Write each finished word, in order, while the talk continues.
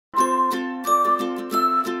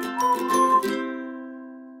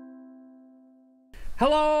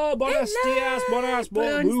Hello, buenos dias, buenas,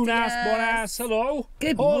 Buenos buenas, dias. buenas, hello.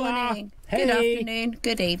 Good Hola. morning. Hey. Good afternoon.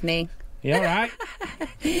 Good evening. You alright?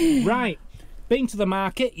 Right. Been to the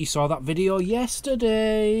market. You saw that video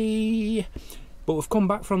yesterday. But we've come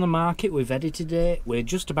back from the market. We've edited it. We're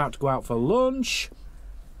just about to go out for lunch.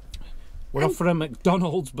 We're off for a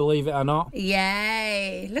McDonald's, believe it or not.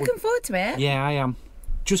 Yay. Looking forward to it. Yeah, I am.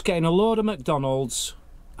 Just getting a load of McDonald's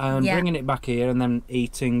and bringing it back here and then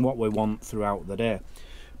eating what we want throughout the day.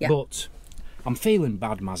 Yeah. But I'm feeling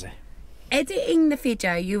bad, Mazzy. Editing the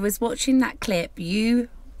video, you was watching that clip, you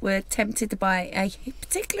were tempted to buy a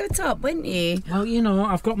particular top, weren't you? Well, you know,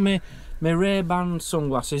 I've got my Ray-Ban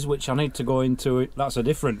sunglasses, which I need to go into. That's a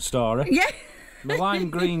different story. Yeah. My lime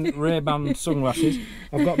green Ray-Ban sunglasses.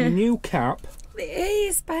 I've got my new cap. Hey,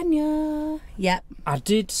 España. Yep. I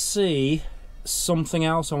did see something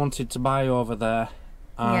else I wanted to buy over there,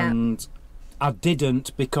 and I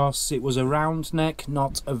didn't because it was a round neck,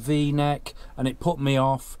 not a V-neck, and it put me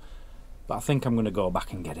off. But I think I'm going to go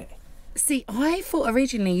back and get it. See, I thought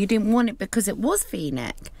originally you didn't want it because it was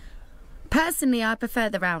V-neck. Personally, I prefer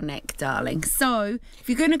the round neck, darling. So, if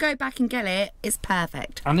you're going to go back and get it, it's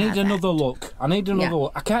perfect. I need another look. I need another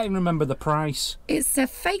look. I can't even remember the price. It's a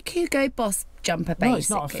fake Hugo Boss jumper, basically. No, it's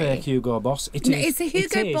not a fake Hugo Boss. It is. No, it's a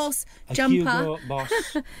Hugo Boss jumper. Hugo Boss.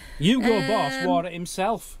 Hugo Boss wore it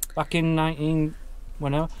himself back in 19...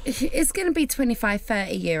 whenever. It's going to be 25,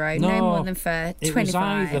 30 euro, no more than 25. It was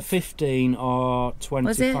either 15 or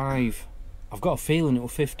 25. I've got a feeling it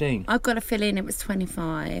was 15. I've got a feeling it was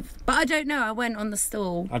 25. But I don't know, I went on the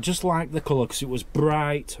stall. I just like the colour because it was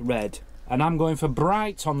bright red. And I'm going for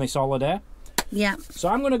bright on this holiday. Yeah. So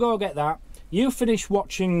I'm going to go get that. You finish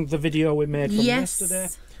watching the video we made from yesterday.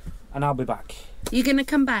 And I'll be back. You're going to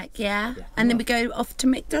come back, yeah? And then we go off to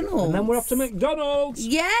McDonald's. And then we're off to McDonald's.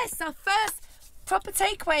 Yes, our first proper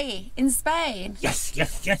takeaway in Spain. Yes,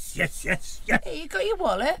 yes, yes, yes, yes, yes. Hey, you got your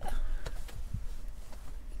wallet?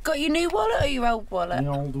 Got your new wallet or your old wallet? The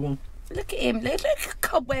old one. Look at him. Look at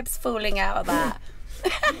cobwebs falling out of that.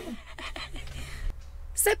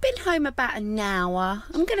 So I've been home about an hour.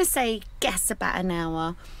 I'm going to say guess about an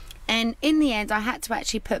hour. And in the end, I had to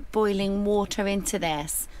actually put boiling water into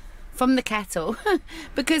this from the kettle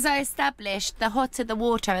because I established the hotter the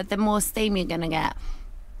water, the more steam you're going to get.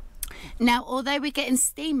 Now, although we're getting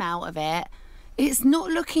steam out of it, it's not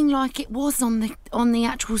looking like it was on the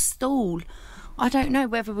actual stall. I don't know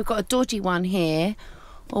whether we've got a dodgy one here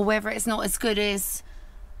or whether it's not as good as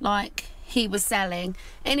like he was selling.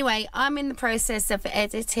 Anyway, I'm in the process of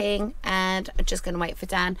editing and I'm just going to wait for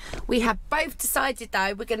Dan. We have both decided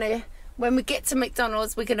though, when we get to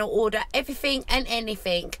McDonald's, we're going to order everything and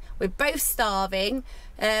anything. We're both starving.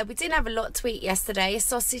 We didn't have a lot to eat yesterday. A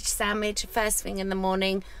sausage sandwich first thing in the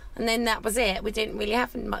morning. And then that was it. We didn't really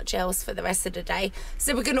have much else for the rest of the day.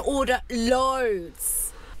 So we're going to order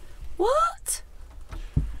loads. What?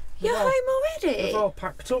 You're home already? We've all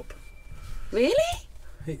packed up. Really?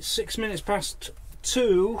 It's 6 minutes past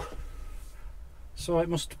 2. So it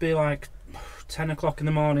must be like 10 o'clock in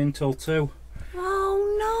the morning till 2.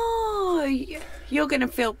 Oh no. You're going to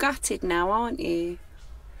feel gutted now, aren't you?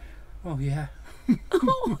 Oh yeah.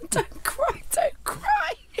 Oh, don't cry, don't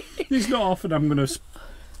cry. It's not often I'm going to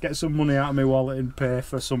get some money out of my wallet and pay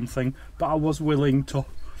for something, but I was willing to.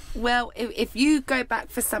 Well, if you go back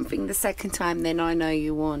for something the second time, then I know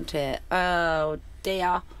you want it. Oh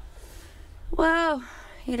dear. Well,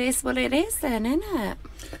 it is what it is then, isn't it?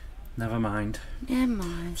 Never mind. Never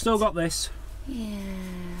mind. Still got this. Yeah.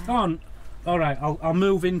 On. All right, I'll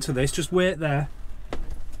move into this. Just wait there.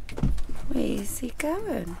 Where's he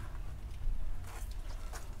going?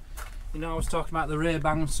 You know, I was talking about the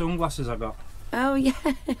Ray-Ban sunglasses I got. Oh yeah.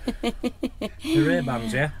 The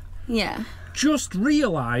Ray-Bans, yeah. Yeah. Just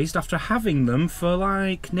realised after having them for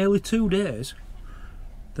like nearly 2 days,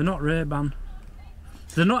 they're not Ray-Ban.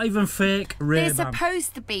 They're not even fake Ray-Ban. They're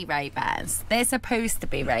supposed to be Ray-Bans. They're supposed to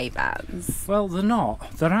be Ray-Bans. Well, they're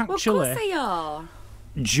not. They're actually... Well, of course they are.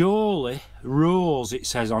 Jolie Rose, it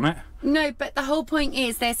says on it. No, but the whole point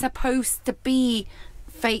is they're supposed to be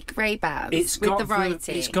fake Ray-Bans with the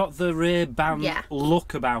writing. It's got the Ray-Ban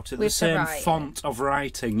look about it, with the same font of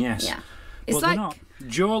writing, yes. Yeah. It's but like, they're not.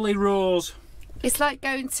 Jolie Rose. It's like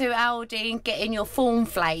going to Aldi and getting your Fawn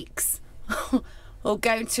Flakes or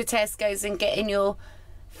going to Tesco's and getting your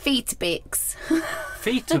Feetabix.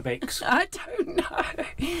 Feetabix? I don't know.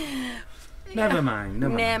 Never mind,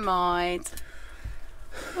 never mind.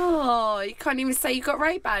 Oh, you can't even say you got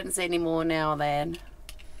Ray-Bans anymore now then.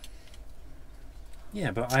 Yeah,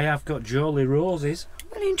 but I have got Jolie Roses.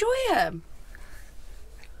 Well, enjoy them.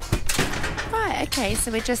 Right, okay,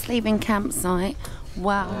 so we're just leaving campsite.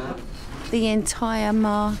 Wow. the entire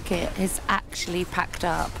market is actually packed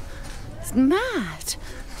up. It's mad.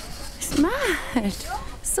 It's mad.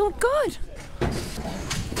 It's all good.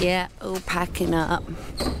 Yeah, all packing up.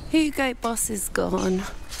 Hugo Boss is gone.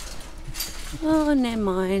 Oh, never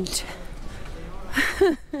mind.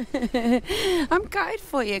 I'm gutted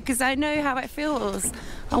for you because I know how it feels.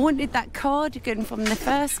 I wanted that cardigan from the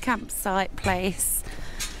first campsite place.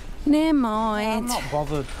 Never mind. I'm not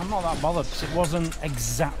bothered. I'm not that bothered because it wasn't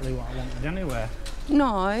exactly what I wanted anyway.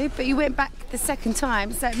 No, but you went back the second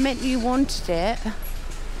time, so it meant you wanted it.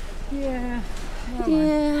 Yeah.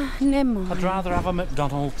 Yeah, never mind. I'd rather have a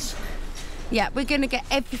McDonald's. Yeah, we're going to get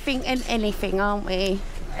everything and anything, aren't we?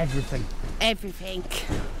 Everything. Everything.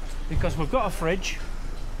 Because we've got a fridge.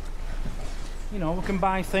 You know, we can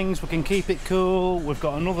buy things, we can keep it cool. We've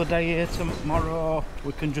got another day here tomorrow.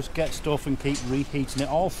 We can just get stuff and keep reheating it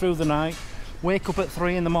all through the night. Wake up at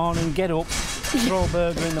 3 in the morning, get up, throw a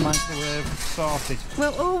burger in the microwave, sorted.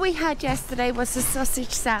 Well, all we had yesterday was a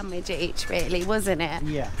sausage sandwich each, really, wasn't it?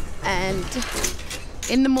 Yeah. And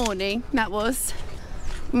in the morning, that was.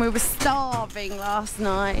 We were starving last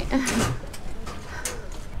night.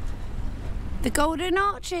 The Golden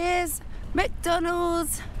Arches,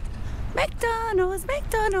 McDonald's, McDonald's,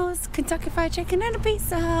 McDonald's, Kentucky Fried Chicken and a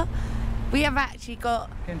Pizza Hut. We have actually got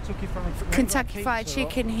Kentucky Fried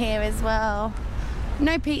Chicken here as well.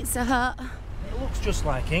 No Pizza Hut. It looks just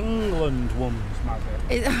like England ones,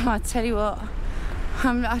 Maggie. I tell you what,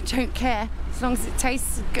 I don't care as long as it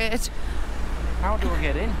tastes good. How do I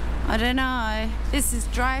get in? I don't know. This is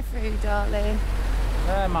drive-through, darling.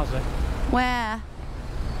 There, Mazzy. Where?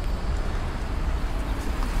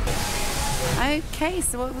 Okay,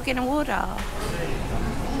 so what are we going to order?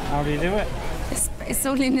 How do you do it? It's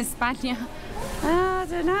all in Spanish. I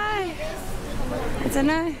don't know. I don't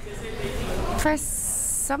know. Press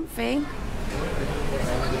something.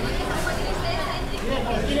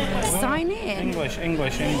 Sign in. English.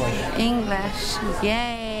 English.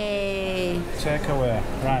 Yay. Take away.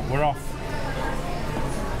 Right, we're off.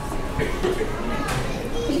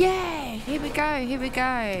 Yay. Here we go.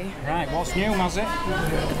 Right, what's new, Mazzy?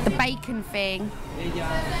 The bacon thing.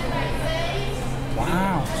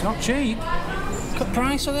 Wow, it's not cheap. What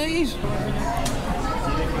price are these?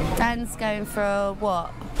 Dan's going for a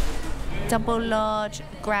what? Double large,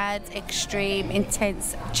 grad, extreme,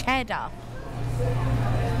 intense cheddar.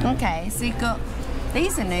 Okay, so you've got,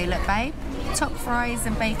 these are new, look, babe. Top fries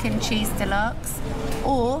and bacon cheese deluxe,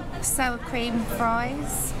 or sour cream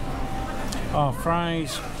fries. Oh,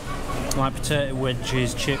 fries, like potato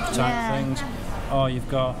wedges, chip type things. Oh, you've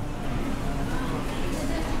got.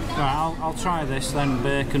 Right, I'll try this then.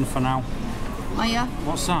 Bacon for now. Oh yeah.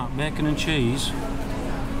 What's that? Bacon and cheese.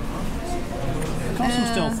 Of course, I'm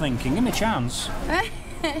still thinking. Give me a chance.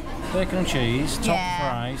 Bacon and cheese, top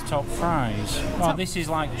fries. Oh, this is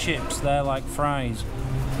like chips. They're like fries.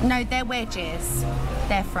 No, they're wedges.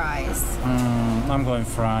 They're fries. I'm going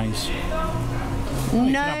fries. No.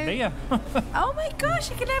 You can have beer. Oh my gosh,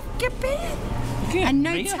 you can have good beer. And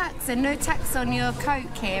no tax, and no tax on your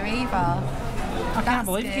Coke here either. I can't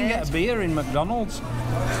believe you can get a beer in McDonald's.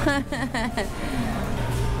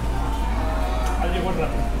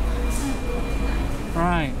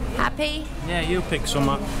 Right. Happy? Yeah, you pick some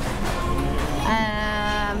up.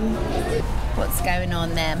 What's going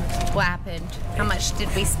on then? What happened? How much did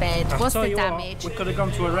we spend? What's the damage? We could have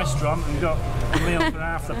gone to a restaurant and got a meal for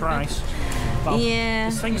half the price. But yeah.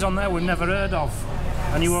 There's things on there we've never heard of.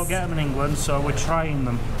 And you won't get them in England, so we're trying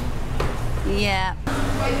them. Yeah.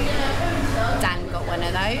 Dan got one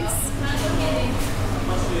of those.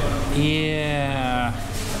 Yeah.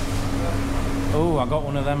 Oh, I got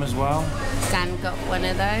one of them as well. Dan got one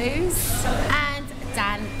of those. And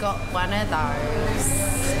Dan got one of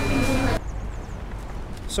those.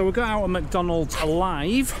 So we got out of McDonald's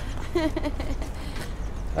alive.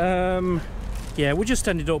 Yeah, we just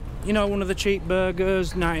ended up, you know, one of the cheap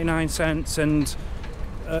burgers, 99 cents, and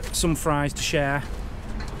some fries to share.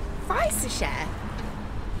 Fries to share?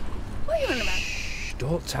 What are you on about? Shh,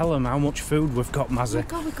 don't tell them how much food we've got, Mazzy.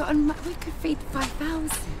 Oh my God, we could feed 5,000.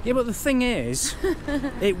 Yeah, but the thing is,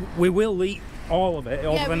 we will eat all of it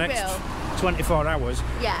over the next 24 hours.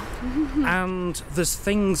 Yeah. And there's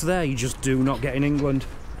things there you just do not get in England.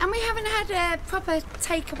 And we haven't had a proper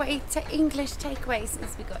takeaway, English takeaway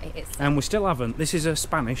since we got here. So. And we still haven't. This is a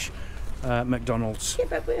Spanish McDonald's. Yeah,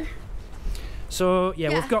 but we're... So,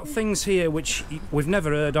 yeah, we've got things here which we've never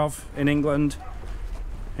heard of in England,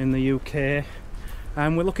 in the UK.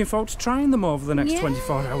 And we're looking forward to trying them over the next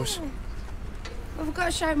 24 hours. Well, we've got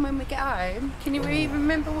to show them when we get home. Can you even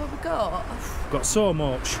remember what we got? We've got so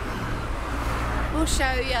much. We'll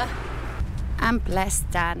show you. And bless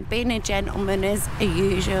Dan, being a gentleman as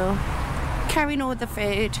usual. Carrying all the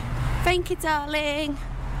food. Thank you, darling.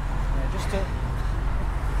 Yeah, just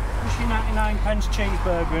your 99p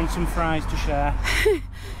cheeseburger and some fries to share.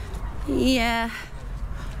 Yeah.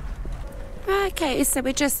 Okay, so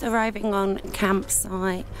we're just arriving on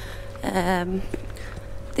campsite.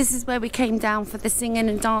 This is where we came down for the singing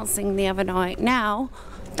and dancing the other night. Now,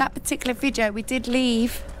 that particular video we did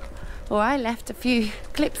leave, or I left a few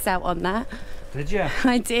clips out on that. Did you?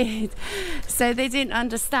 I did. So they didn't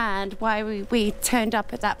understand why we turned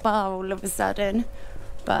up at that bar all of a sudden.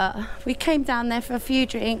 But we came down there for a few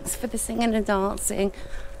drinks for the singing and dancing.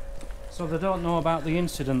 So they don't know about the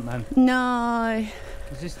incident then? No.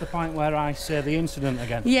 Is this the point where I say the incident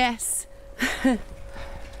again? Yes.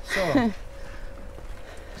 So,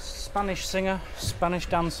 Spanish singer, Spanish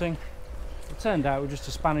dancing. It turned out it was just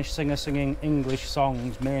a Spanish singer singing English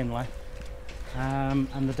songs mainly.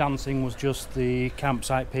 And the dancing was just the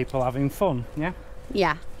campsite people having fun, yeah?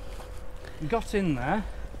 Yeah. We got in there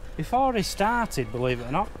before he started, believe it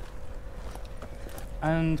or not,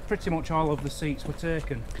 and pretty much all of the seats were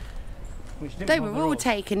taken. Which didn't They were bother all us.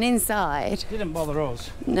 taken inside. Didn't bother us.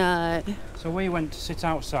 No. So we went to sit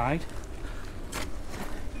outside.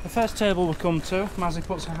 The first table we come to, Mazzy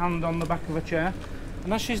puts her hand on the back of a chair,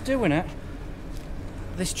 and as she's doing it,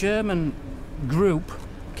 this German group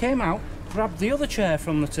came out, grabbed the other chair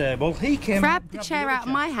from the table. He came out, Grabbed the chair out of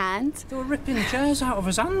my hand. They were ripping chairs out of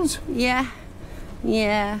his hands. Yeah.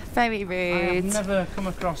 Yeah, very I have rude. never come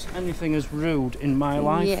across anything as rude in my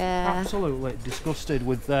life. Yeah. Absolutely disgusted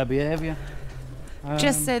with their behaviour.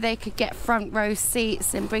 Just so they could get front row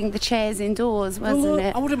seats and bring the chairs indoors, wasn't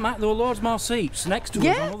it? I wouldn't mind. There were loads more seats next to us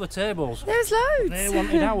Yeah. on other tables. There's loads. They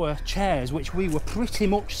wanted our chairs, which we were pretty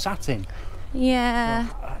much sat in. Yeah.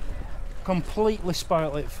 Completely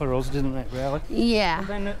spoilt it for us, didn't it, really? Yeah. And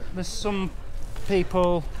then there's some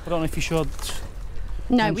people, I don't know if you showed...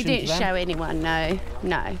 No, we mention to didn't them. show anyone, no.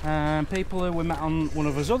 No. People who we met on one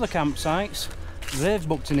of his other campsites, they've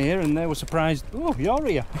booked in here and they were surprised, oh, you're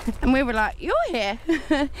here. And we were like, you're here.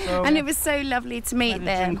 So, And it was so lovely to meet had a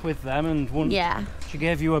them. drink with them and one, Yeah. she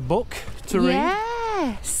gave you a book to read.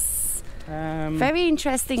 Yes. Very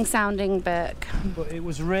interesting sounding book. But it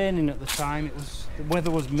was raining at the time, the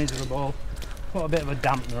weather was miserable. Put a bit of a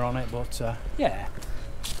dampener on it, but yeah.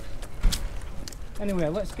 Anyway,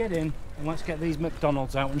 let's get in and let's get these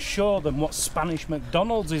McDonald's out and show them what Spanish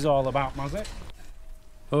McDonald's is all about, Mazzy.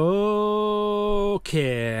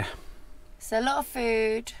 Okay. It's a lot of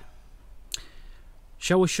food.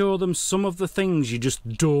 Shall we show them some of the things you just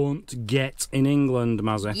don't get in England,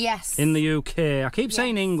 Mazzy? Yes. In the UK. I keep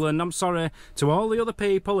saying England, I'm sorry to all the other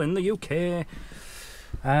people in the UK.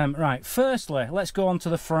 Right, firstly, let's go on to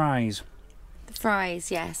the fries. The fries,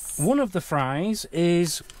 yes. One of the fries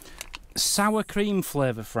is sour cream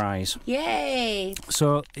flavour fries. Yay.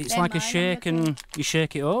 So it's They're like a mine, I'm shake and you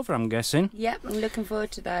shake it over, I'm guessing. Yep, I'm looking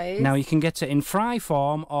forward to those. Now you can get it in fry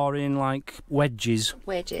form or in like wedges,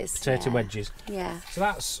 Wedges. potato yeah. wedges. Yeah. So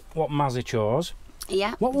that's what Mazzy chose.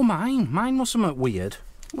 Yeah. What were mine? Mine was something weird.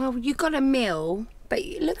 Well, you got a meal, but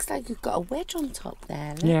it looks like you've got a wedge on top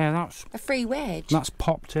there. Look. Yeah, A free wedge. that's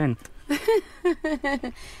popped in. Hey,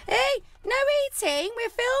 no eating, we're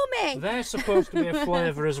filming. They're supposed to be a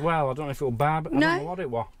flavour as well. I don't know if it was I don't know what it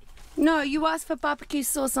was. No, you asked for barbecue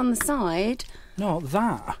sauce on the side. No,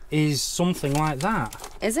 that is something like that.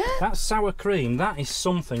 Is it? That's sour cream. That is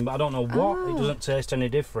something, but I don't know what. Oh. It doesn't taste any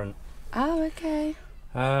different. Oh, okay.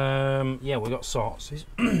 Yeah, we got sauces.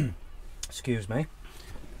 Excuse me.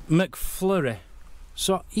 McFlurry.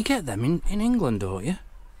 So you get them in England, don't you?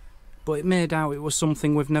 But it made out it was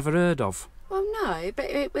something we've never heard of. Well, no, but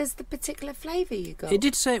it was the particular flavour you got. It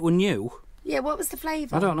did say it were new. Yeah, what was the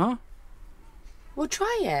flavour? I don't know. Well,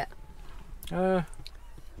 try it. Of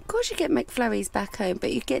course you get McFlurries back home,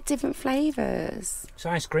 but you get different flavours. It's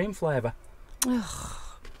ice cream flavour. Ugh.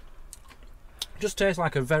 Just tastes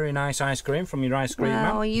like a very nice ice cream from your ice cream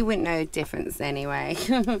man. Well, you wouldn't know the difference anyway.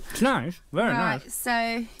 It's nice, very Right, nice.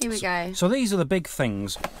 so here we go. So these are the big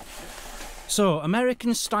things. So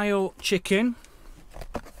American style chicken.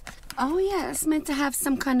 Oh yeah, it's meant to have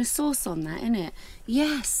some kind of sauce on that, isn't it?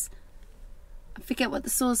 Yes. I forget what the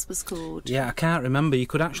sauce was called. Yeah, I can't remember. You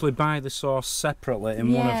could actually buy the sauce separately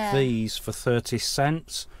in one of these for 30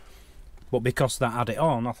 cents. But because that had it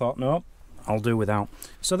on, I thought, no, I'll do without.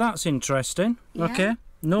 So that's interesting. Yeah. Okay.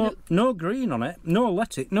 No green on it. No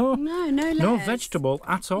lettuce. No No vegetable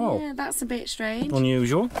at all. Yeah, that's a bit strange.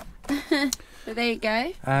 Unusual. But there you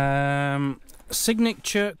go.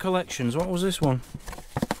 Signature collections. What was this one?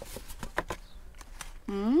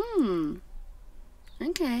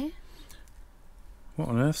 Okay. What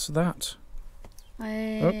on earth's that?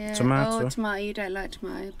 Tomato. Oh, tomato. You don't like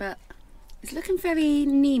tomato, but it's looking very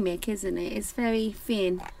anemic, isn't it? It's very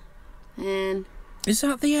thin. And is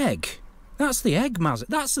that the egg? That's the egg, Maz.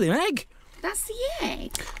 That's the egg. that's the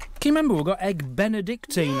egg. Can you remember we got egg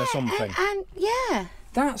Benedictine or something? And yeah.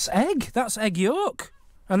 That's egg. That's egg yolk.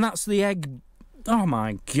 And that's the egg. Oh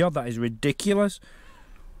my God, that is ridiculous.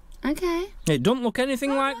 Okay. It doesn't look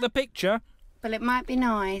anything like the picture. Well, it might be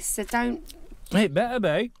nice, so don't. It better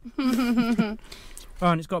be. Oh,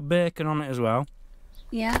 and it's got bacon on it as well.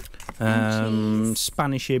 Yeah. And cheese.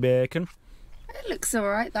 Spanishy bacon. It looks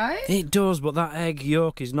alright though. It does, but that egg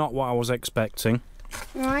yolk is not what I was expecting.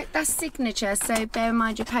 Right, that's signature, so bear in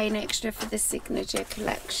mind you're paying extra for the signature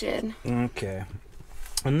collection. Okay.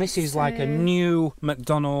 And this is like a new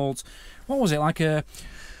McDonald's. What was it? Like a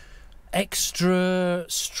extra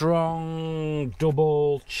strong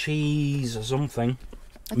double cheese or something.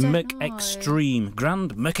 McExtreme.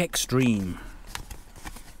 Grand McExtreme.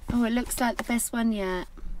 Oh, it looks like the best one yet.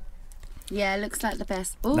 Yeah, it looks like the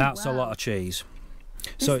best. Ooh, that's wow. a lot of cheese.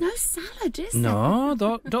 There's no salad, is there? No,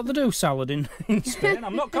 don't they do salad in Spain?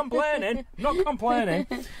 I'm not complaining. Not complaining.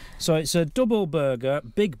 So it's a double burger,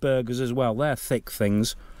 big burgers as well. They're thick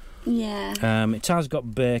things. Yeah. It has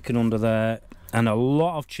got bacon under there and a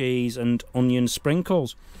lot of cheese and onion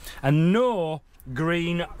sprinkles. And no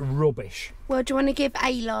green rubbish. Well, do you want to give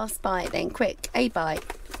a last bite then? Quick, a bite.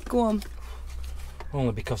 Go on.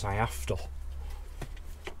 Only because I have to.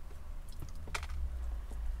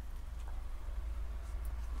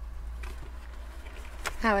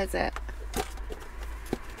 How is it?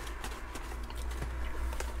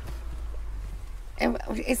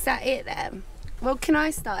 Is that it then? Well, can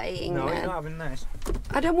I start eating No, then? you're not having this.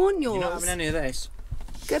 I don't want yours. You're not having any of this.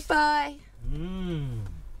 Goodbye.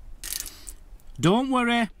 Don't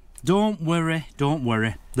worry, don't worry, don't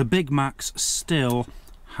worry. The Big Macs still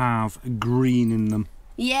have green in them.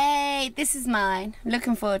 Yay, this is mine.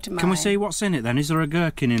 Looking forward to mine. Can we see what's in it then? Is there a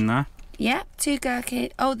gherkin in there? Yep, 2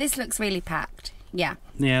 gherkin. Oh, this looks really packed. Yeah.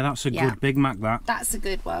 Yeah, that's a good Big Mac, that. That's a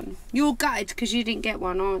good one. You're gutted because you didn't get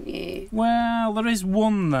one, aren't you? Well, there is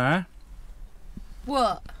one there.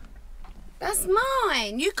 What? That's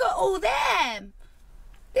mine. You got all them.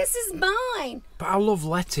 This is mine. But I love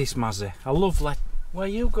lettuce, Mazzy. I love lettuce. Where are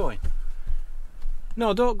you going?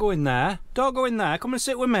 No, don't go in there. Don't go in there. Come and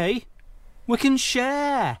sit with me. We can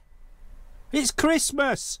share. It's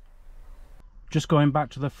Christmas. Just going back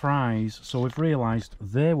to the fries. So we've realised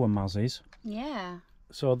they were Mazzy's. Yeah.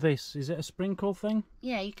 So this, is it a sprinkle thing?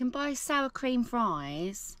 Yeah, you can buy sour cream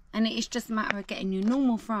fries and it's just a matter of getting your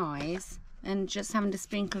normal fries and just having to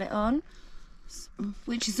sprinkle it on,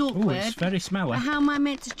 which is awkward. Oh, it's very smelly. But how am I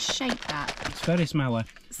meant to shape that? It's very smelly.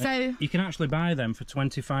 So you can actually buy them for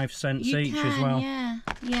 25 cents each as well. Yeah,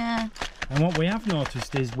 yeah. And what we have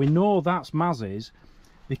noticed is we know that's Mazzy's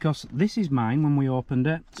because this is mine when we opened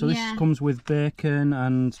it. So this comes with bacon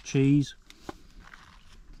and cheese.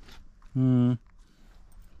 I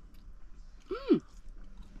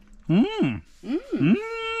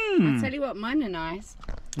tell you what, mine are nice.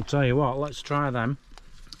 I'll tell you what, let's try them.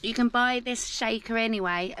 You can buy this shaker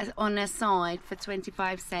anyway on a side for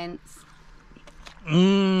 25 cents.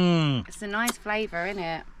 It's a nice flavour, isn't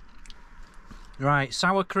it? Right,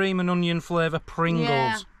 sour cream and onion flavour Pringles.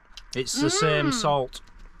 Yeah. It's the same salt.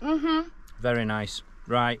 Very nice.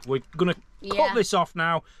 Right, we're going to cut this off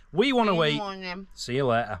now. We want to eat. Morning. See you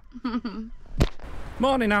later.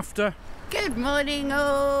 Morning after. Good morning,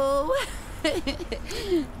 all.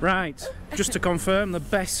 Right, just to confirm, the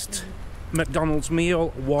best McDonald's meal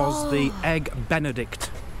was the Egg Benedict.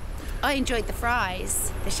 I enjoyed the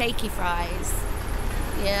fries, the shaky fries.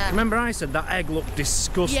 Yeah. Remember I said that egg looked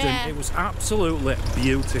disgusting? Yeah. It was absolutely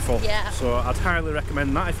beautiful. Yeah. So I'd highly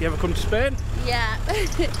recommend that if you ever come to Spain. Yeah.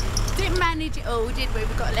 Didn't manage it all, did we?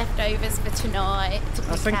 We've got leftovers for tonight.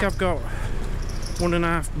 I think I've got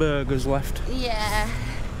 1.5 burgers left. Yeah.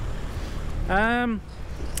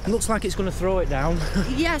 It looks like it's going to throw it down.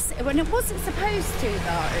 Yes, when it wasn't supposed to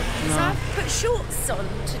though. No. So I've put shorts on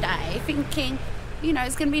today, thinking, you know,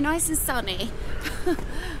 it's going to be nice and sunny.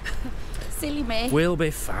 Silly me. We'll be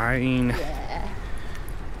fine. Yeah.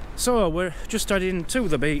 So we're just heading to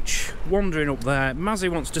the beach, wandering up there. Mazzy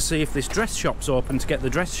wants to see if this dress shop's open to get the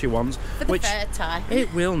dress she wants. For the third time.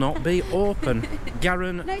 It will not be open.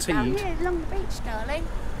 Guaranteed. No, down here along the beach, darling.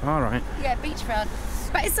 All right. Yeah, beachfront.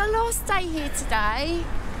 But it's our last day here today,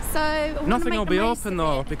 so I wanna Nothing make will the be most open of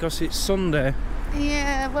though it. because it's Sunday.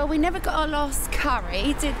 Yeah, well, we never got our last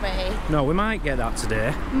curry, did we? No, we might get that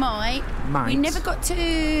today. Might. We never got to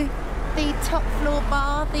the top floor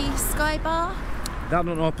bar, the Sky Bar. That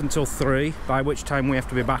doesn't open till 3, by which time we have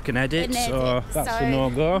to be back and edit, so that's a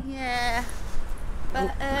no-go. Yeah.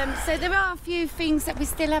 But so there are a few things that we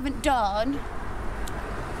still haven't done.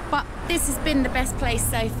 But this has been the best place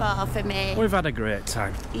so far for me. We've had a great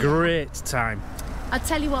time. Yeah. Great time. I'll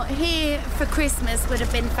tell you what, here for Christmas would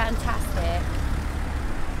have been fantastic.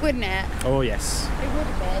 Wouldn't it? Oh yes. It would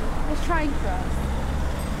have been. Let's try and cross.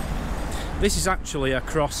 This is actually a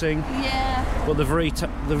crossing. Yeah. But they've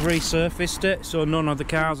resurfaced it, so none of the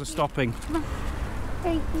cars are stopping.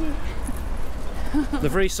 Thank you.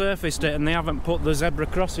 They've resurfaced it and they haven't put the zebra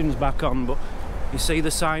crossings back on, but you see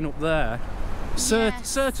the sign up there. Yes.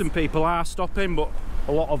 Certain people are stopping, but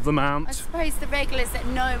a lot of them aren't. I suppose the regulars that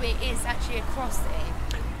know it is actually a crossing.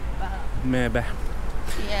 But Maybe.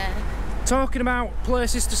 yeah. Talking about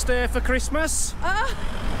places to stay for Christmas, Oh,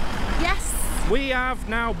 yes. we have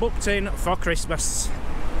now booked in for Christmas.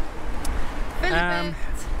 Fully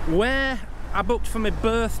booked. Where I booked for my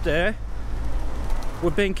birthday,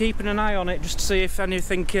 we've been keeping an eye on it just to see if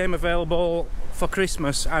anything came available for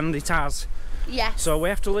Christmas, and it has. Yes. So we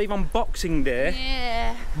have to leave on Boxing Day,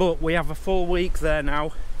 Yeah. but we have a full week there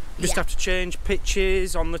now. Just Yeah. have to change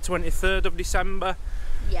pitches on the 23rd of December.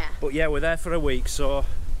 Yeah. But yeah, we're there for a week, so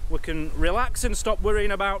we can relax and stop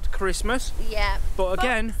worrying about Christmas. Yeah. But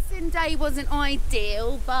again, Boxing Day wasn't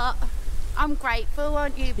ideal, but I'm grateful,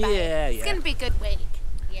 aren't you, babe? Yeah, It's yeah. going to be a good week.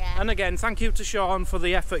 Yeah. and again, thank you to Sean for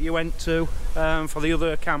the effort you went to for the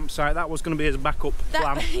other campsite. That was going to be his backup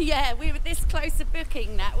plan. Yeah, we were this close to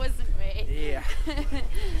booking that, wasn't we? Yeah.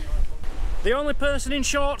 The only person in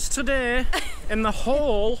shorts today in the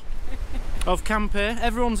whole of Calpe.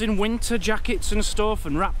 Everyone's in winter jackets and stuff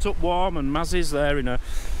and wrapped up warm, and Mazzy's there in a...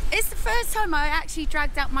 It's the first time I actually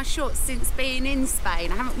dragged out my shorts since being in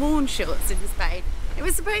Spain. I haven't worn shorts in Spain. It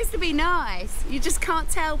was supposed to be nice. You just can't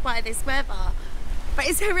tell by this weather. But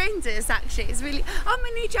it's horrendous, actually. It's really... Oh, my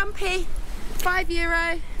new jumpy.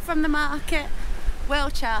 €5 from the market. Well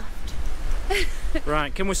chuffed.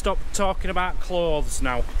 Right, can we stop talking about clothes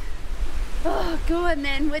now? Oh, go on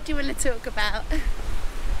then. What do you want to talk about?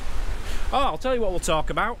 Oh, I'll tell you what we'll talk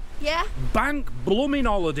about. Yeah? Bank blooming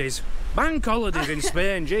holidays. Bank holidays in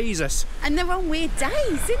Spain, Jesus. And they're on weird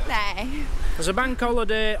days, isn't they? There's a bank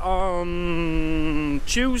holiday on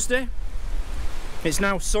Tuesday. It's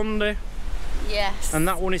now Sunday. Yes. And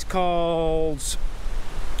that one is called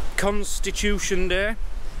Constitution Day.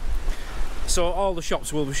 So all the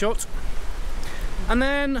shops will be shut. And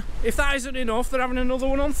then, if that isn't enough, they're having another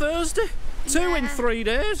one on Thursday. Two in 3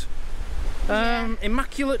 days. Yeah.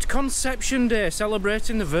 Immaculate Conception Day,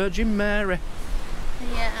 celebrating the Virgin Mary.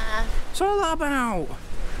 Yeah. It's all that about.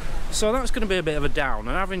 So that's going to be a bit of a down.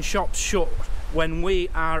 And having shops shut when we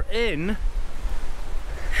are in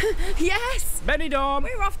Yes. Benidorm.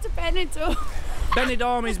 We're off to Benidorm.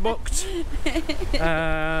 Benidorm is booked.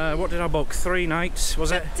 What did I book? 3 nights,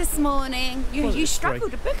 was it? This morning. Was You it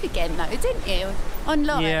struggled to book again though, didn't you?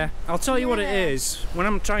 Online. Yeah, I'll tell you what it Yeah. is. When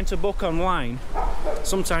I'm trying to book online,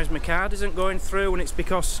 sometimes my card isn't going through, and it's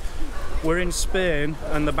because we're in Spain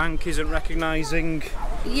and the bank isn't recognising.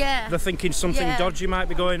 Yeah. They're thinking something Yeah. dodgy might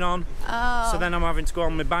be going on. Oh. So then I'm having to go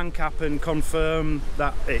on my bank app and confirm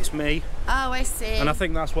that it's me. Oh, I see. And I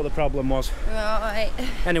think that's what the problem was. Right.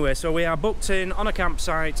 Anyway, so we are booked in on a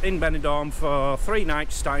campsite in Benidorm for 3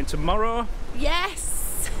 nights starting tomorrow.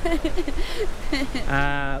 Yes.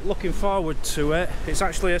 Looking forward to it. It's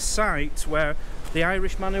actually a site where the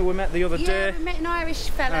Irishman who we met the other Yeah, day, we met an Irish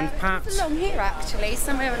fella. And Pat. It's along here actually,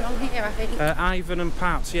 somewhere along here I think. Ivan and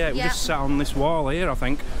Pat, yeah, it was Yeah. just sat on this wall here, I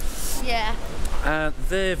think. Yeah.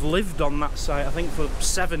 They've lived on that site, I think, for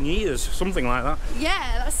 7 years, something like that.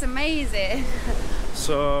 Yeah, that's amazing.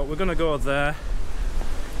 So we're going to go there,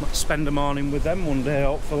 spend a morning with them one day,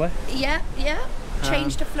 hopefully. Yeah, yeah.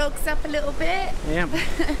 Change the vlogs up a little bit. Yeah.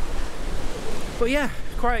 But yeah,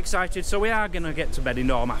 quite excited. So we are going to get to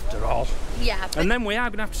Benidorm after all. Yeah. But And then we are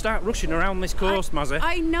going to have to start rushing around this coast, Mazzy.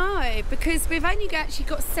 I know, because we've only actually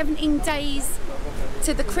got 17 days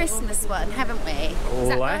to the Christmas one, haven't we? Is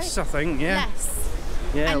that Less, right? I think, yeah. Less.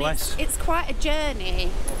 Yeah, And less. It's quite a journey.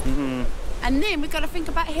 Mm-hmm. And then we've got to think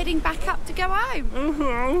about heading back up to go home. I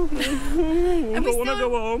And don't want to go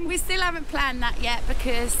home. we still haven't planned that yet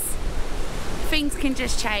because things can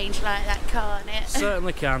just change like that, can't it?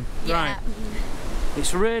 Certainly can. Yeah. Right.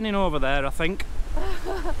 It's raining over there, I think.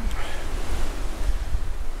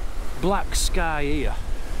 Black sky here.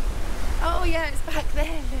 Oh yeah, it's back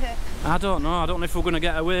there. I don't know if we're going to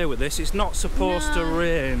get away with this. It's not supposed to No.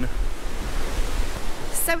 rain.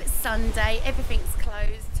 So it's Sunday, everything's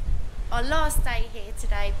closed. Our last day here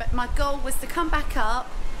today, but my goal was to come back up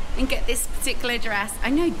and get this particular dress. I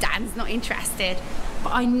know Dan's not interested,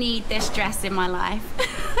 but I need this dress in my life.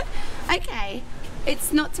 Okay,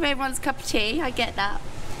 it's not to everyone's cup of tea, I get that.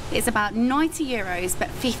 It's about €90, but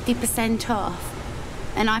 50% off.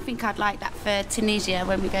 And I think I'd like that for Tunisia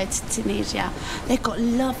when we go to Tunisia. They've got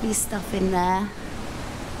lovely stuff in there.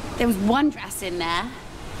 There was one dress in there,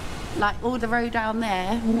 like all the row down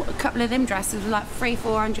there. A couple of them dresses were like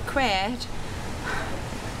 300-400 quid.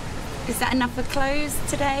 Is that enough for clothes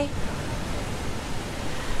today?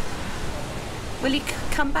 Will you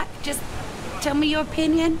come back? Just tell me your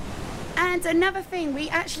opinion. And another thing, we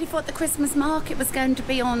actually thought the Christmas market was going to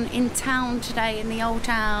be on in town today, in the old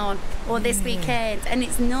town, or this weekend, and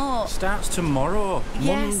it's not. Starts tomorrow,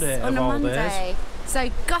 yes, Monday on of a all Monday. days. So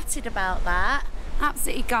gutted about that,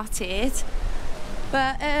 absolutely gutted.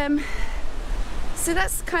 But so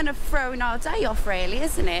that's kind of throwing our day off, really,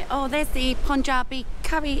 isn't it? Oh, there's the Punjabi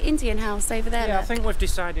curry Indian house over there. Yeah, look. I think we've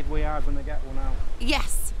decided we are going to get one out.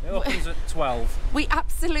 Yes. It opens at 12. We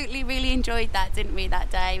absolutely really enjoyed that, didn't we, that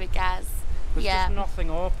day with Gaz? There's just nothing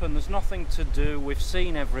open, there's nothing to do. We've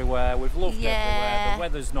seen everywhere, we've loved everywhere. The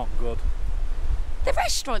weather's not good. The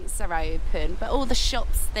restaurants are open, but all the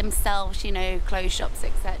shops themselves, you know, clothes shops,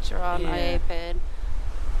 etc., aren't open.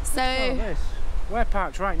 So... Oh, this. We're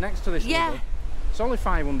parked right next to this. Yeah. River. It's only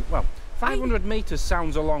 500, well, 500 metres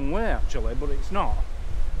sounds a long way actually, but it's not.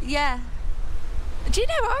 Yeah. Do you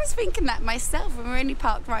know, I was thinking that myself and we're only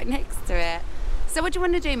parked right next to it. So what do you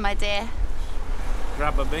want to do, my dear?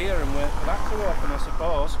 Grab a beer and wait for that to open, I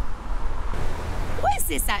suppose. What is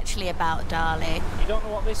this actually about, darling? You don't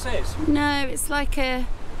know what this is? No, it's like a...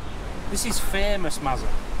 This is famous, Mazza.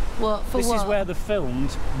 What, for this what? Is where they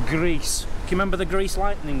filmed Grease. Can you remember the Grease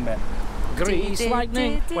lightning bit? Grease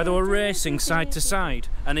lightning, where they were racing side to side,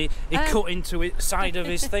 and he cut into the side of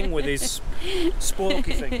his thing with his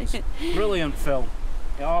spokey things. Brilliant film.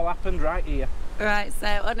 It all happened right here. Right, so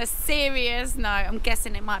on a serious note, I'm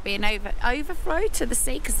guessing it might be an overflow to the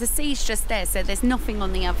sea, because the sea's just there, so there's nothing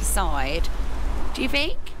on the other side. Do you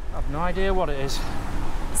think? I've no idea what it is.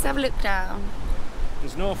 Let's have a look down.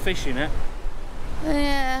 There's no fish in it.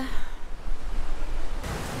 Yeah.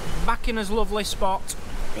 Back in his lovely spot.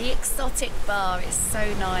 The exotic bar is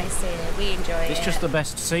so nice here. We enjoy it. It's just the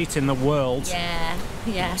best seat in the world. Yeah,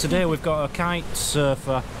 yeah. Today we've got a kite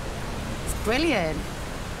surfer. It's brilliant.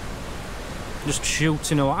 Just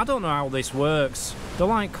shooting away. I don't know how this works. They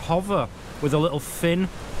like hover with a little fin,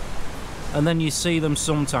 and then you see them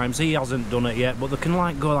sometimes. He hasn't done it yet, but they can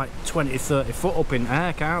like go like 20-30 foot up in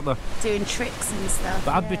air, can't they? Doing tricks and stuff.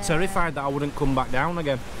 But I'd be terrified that I wouldn't come back down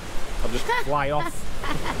again. I'd just fly off.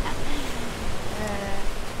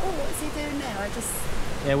 Oh, what's he doing now?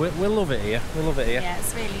 Yeah, we love it here. We love it here. Yeah,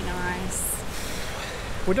 it's really nice.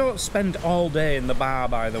 We don't spend all day in the bar,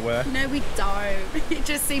 by the way. No, we don't. It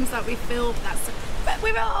just seems like we feel that's. But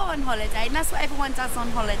we're all on holiday, and that's what everyone does on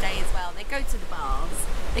holiday as well. They go to the bars,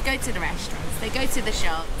 they go to the restaurants, they go to the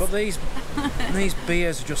shops. But these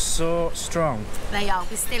beers are just so strong. They are.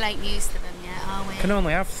 We still ain't used to them yet, are we? Can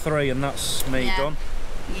only have 3, and that's me done.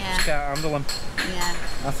 Yeah. Just can't handle them. Yeah.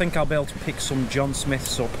 I think I'll be able to pick some John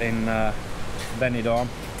Smiths up in Benidorm.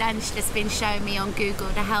 Dan's just been showing me on Google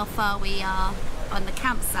how far we are on the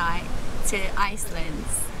campsite to Iceland.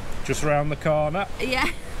 Just round the corner. Yeah.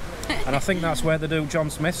 And I think that's where they do John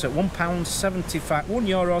Smiths at €1.75,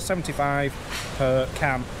 €1.75 per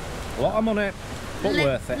can. A lot of money, but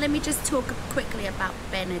worth it. Let me just talk quickly about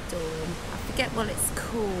Benidorm. I forget what it's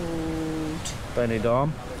called.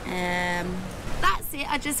 Benidorm. That's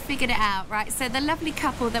it, I just figured it out, right? So the lovely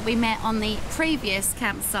couple that we met on the previous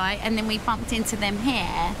campsite, and then we bumped into them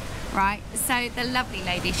here, right? So the lovely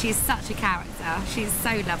lady, she's such a character. She's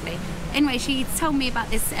so lovely. Anyway, she told me about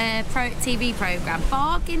this TV program,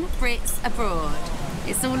 Bargain Brits Abroad.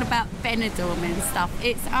 It's all about Benidorm and stuff.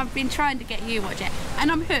 I've been trying to get you to watch it, and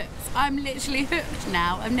I'm hooked. I'm literally hooked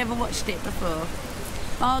now. I've never watched it before.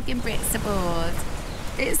 Bargain Brits Abroad.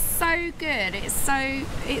 It's so good. It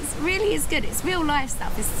really is good. It's real life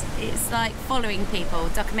stuff. It's like following people,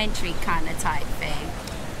 documentary kind of type thing.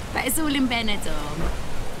 But it's all in Benidorm.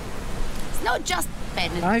 It's not just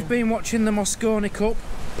Benidorm. I've been watching the Moscone Cup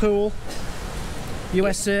pool.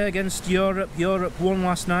 USA against Europe. Europe won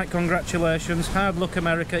last night. Congratulations. Hard luck,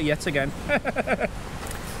 America, yet again.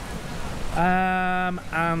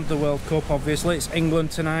 And the World Cup, obviously. It's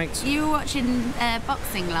England tonight. You were watching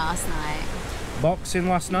boxing last night. Boxing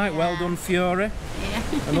last night. Well done, Fury.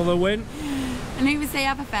 Yeah. Another win. And who was the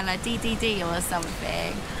other fella? DDD or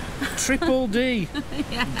something? Triple D.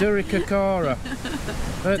 Yeah. Derek Akora.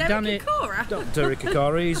 Danny Akora? Not Derek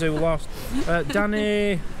Akora, he's who lost.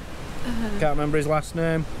 Danny... Can't remember his last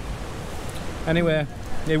name. Anyway,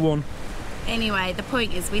 he won. Anyway, the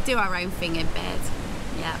point is we do our own thing in bed.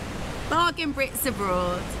 Yeah. Bargain Brits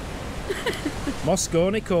Abroad.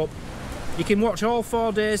 Moscone Cup. You can watch all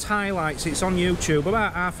 4 days highlights. It's on YouTube,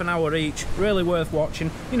 about half an hour each. Really worth watching.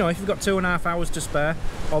 You know, if you've got 2.5 hours to spare.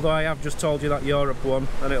 Although I have just told you that Europe one,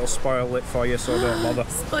 and it'll spoil it for you, so don't bother.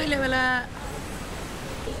 Spoiler alert.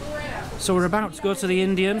 So we're about to go to the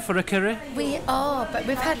Indian for a curry. We are, but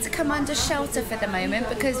we've had to come under shelter for the moment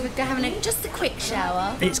because we're having just a quick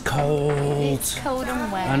shower. It's cold. It's cold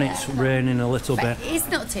and wet. And it's raining a little bit. It's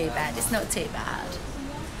not too bad. It's not too bad.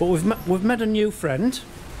 But we've met a new friend.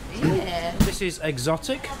 Yeah. This is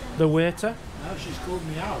Exotic, the waiter. No, she's called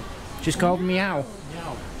Meow. She's called Meow.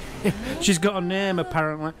 Meow. She's got a name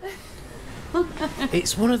apparently.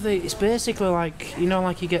 It's it's basically like, you know,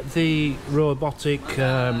 like you get the robotic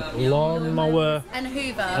lawnmower And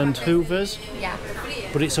Hoover. and hoovers, Yeah.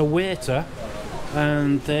 but it's a waiter,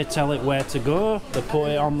 and they tell it where to go. They put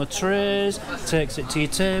it on the trays, takes it to your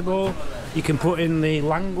table. You can put in the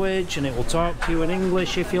language and it will talk to you in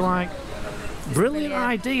English if you like. Brilliant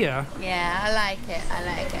idea. Yeah, I like it. I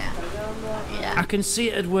like it. Yeah. I can see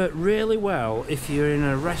it'd work really well if you're in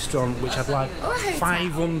a restaurant which had like Or a hotel.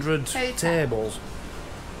 500 Hotel. tables.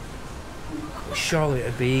 Surely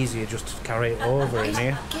it'd be easier just to carry it over in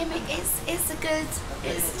here. Gimmick, it's just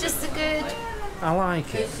a good I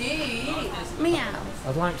like it. meow.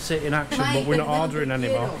 I'd like to see it in action, but we're not ordering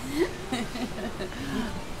anymore.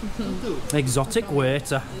 Exotic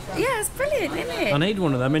waiter. Yeah, it's brilliant, isn't it? I need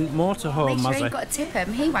one of them in motorhome, Make sure Mazzy. you've got to tip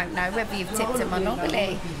him. He won't know whether you've tipped him or not, will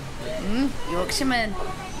he? Yorkshireman.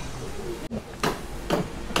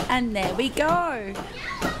 And there we go.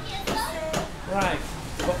 Right.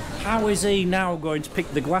 But how is he now going to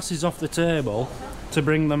pick the glasses off the table to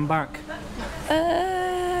bring them back?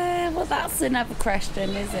 Well, that's another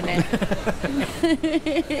question, isn't it?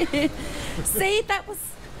 See, that was...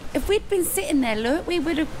 If we'd been sitting there, look, we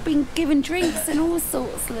would have been given drinks and all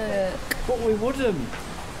sorts, look. But we wouldn't.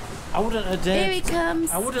 I wouldn't have dared. Here he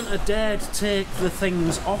comes. I wouldn't have dared to take the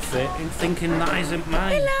things off it in thinking that isn't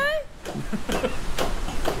mine. Hello?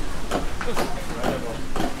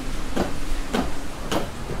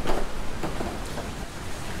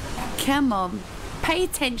 Come on. Pay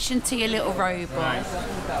attention to your little robot.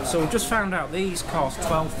 Right. So we've just found out these cost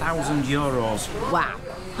 12,000 euros. Wow.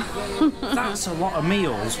 That's a lot of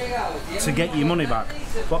meals to get your money back.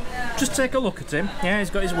 But just take a look at him. Yeah, he's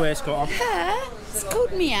got his waistcoat on. Huh? It's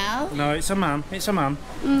called Meow. No, it's a man. It's a man.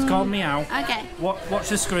 It's called Meow. Okay. Watch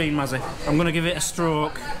the screen, Mazzy. I'm going to give it a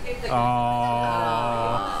stroke. Oh.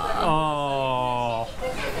 Oh. I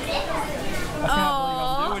can't believe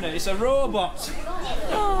I'm doing it. It's a robot.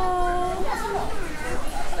 Oh.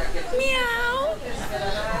 Meow.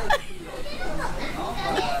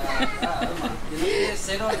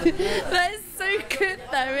 That is so good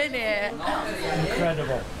though, isn't it?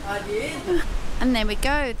 Incredible. And there we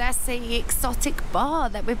go. That's the exotic bar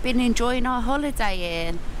that we've been enjoying our holiday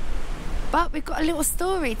in. But we've got a little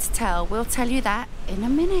story to tell. We'll tell you that in a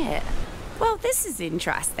minute. Well, this is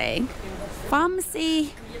interesting.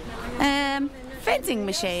 Pharmacy vending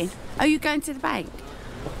machine. Are you going to the bank?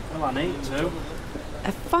 Well, I need to.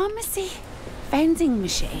 A pharmacy vending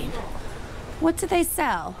machine. What do they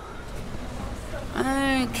sell?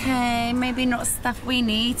 Okay, maybe not stuff we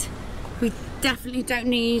need. We definitely don't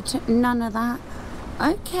need none of that.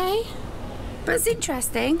 Okay, but it's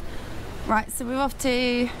interesting. Right, so we're off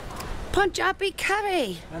to Punjabi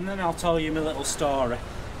curry. And then I'll tell you my little story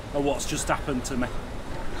of what's just happened to me.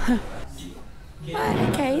 Right,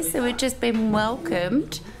 okay, so we've just been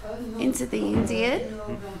welcomed into the Indian.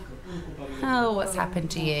 Oh, what's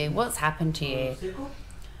happened to you? What's happened to you?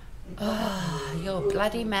 Oh, you're a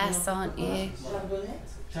bloody mess, aren't you?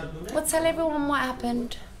 Well, tell everyone what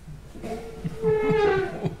happened.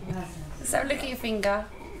 So look at your finger.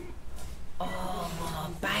 Oh,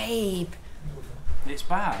 babe. It's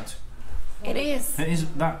bad. It is. It is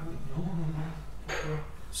that.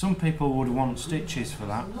 Some people would want stitches for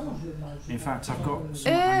that. In fact, I've got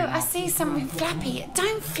some. Oh, I see something flappy.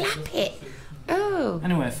 Don't flap it. Oh.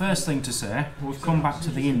 Anyway, first thing to say, we've come back to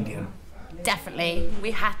the Indian. Definitely.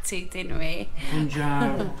 We had to, didn't we?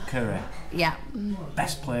 Punjab curry. Yeah.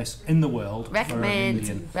 Best place in the world for an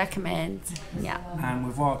Indian. Recommend. Yeah. And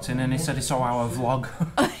we've walked in and he said he saw our vlog.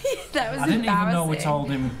 That was I didn't even know we embarrassing. told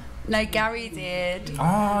him. No, Gary did.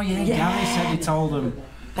 Oh yeah, Gary said he told him.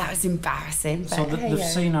 That was embarrassing. So But they've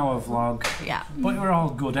seen our vlog. Yeah. But we're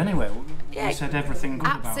all good anyway. Yeah. We said everything good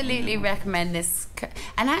about Absolutely them. recommend this.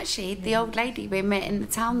 And actually, the old lady we met in the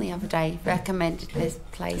town the other day recommended this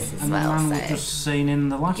place as And well. the man So. we've just seen in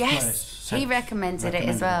the last place. Yes, said- he recommended it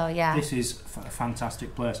as well, yeah. This is a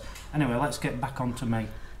fantastic place. Anyway, let's get back onto me.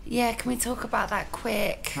 Yeah, can we talk about that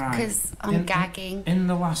quick? Right. Because I'm gagging. In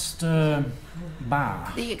the last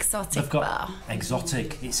bar, The exotic they've got bar.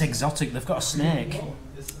 exotic. It's exotic. They've got a snake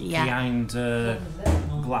Yeah. behind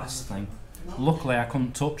glass thing. Luckily, I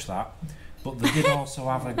couldn't touch that. But they did also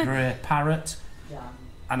have a grey parrot,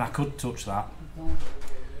 and I could touch that.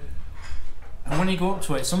 And when you go up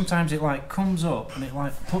to it, sometimes it like comes up and it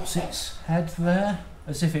like puts its head there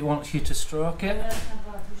as if it wants you to stroke it.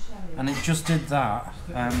 And it just did that,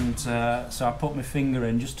 and so I put my finger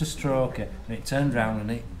in just to stroke it, and it turned round and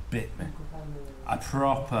it bit me. A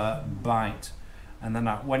proper bite. And then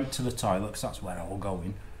I went to the toilet, because that's where I was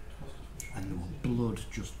going, and there was blood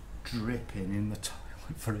just dripping in the toilet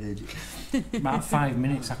for ages. About 5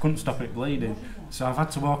 minutes, I couldn't stop it bleeding, so I've had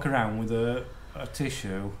to walk around with a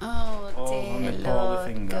tissue Oh over my dear poorly Lord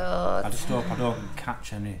finger. God. I just hope I don't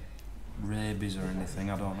catch any rabies or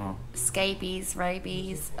anything, I don't know. Scabies,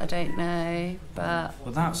 rabies, I don't know, but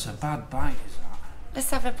But that's a bad bite, is that?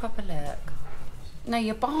 let's have a proper look. No,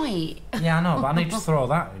 your bite. Yeah, I know, but I need to throw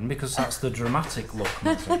that in because that's the dramatic look,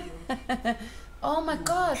 Matty. Oh my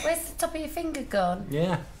God, where's the top of your finger gone?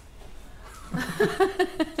 Yeah.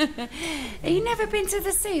 Have you never been to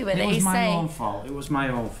the zoo where It they was my say... own fault. It was my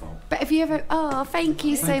own fault. But have you ever... Oh, thank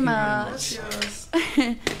you so Thank you very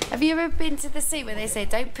much. Have you ever been to the zoo where they say,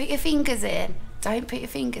 don't put your fingers in? Don't put your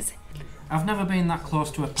fingers in. I've never been that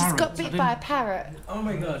close to a Just parrot. got bit by a parrot. Oh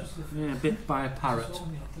my god. Yeah, bit by a parrot.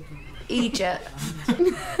 Egypt.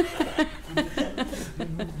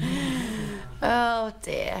 Oh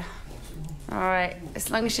dear. Alright,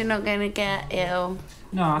 as long as you're not going to get ill.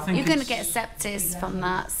 No, I think You're going to it's- get sepsis from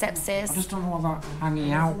that. I Sepsis. just don't know what that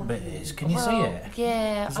hanging out bit is. Can you see it?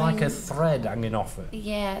 Yeah. It's like a thread hanging off it.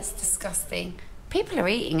 Yeah, it's disgusting. People are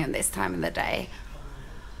eating at this time of the day.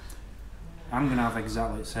 I'm going to have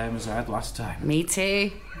exactly the same as I had last time. Me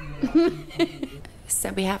too.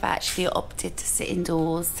 So we have actually opted to sit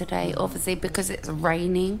indoors today, obviously because it's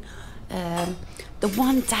raining. The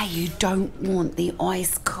one day you don't want the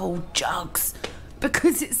ice cold jugs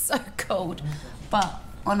because it's so cold. But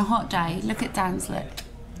on a hot day, look at Dan's look.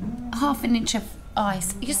 Half an inch of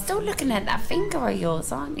ice. You're still looking at that finger of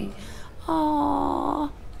yours, aren't you?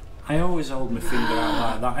 Oh, I always hold my finger out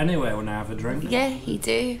like that anyway when I have a drink. yeah, you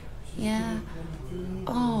do. Yeah.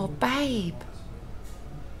 Oh, babe.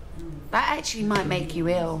 That actually might make you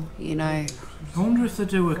ill, you know. I wonder if they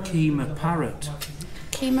do a keema parrot.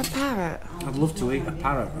 Keema parrot. I'd love to eat a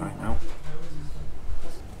parrot right now.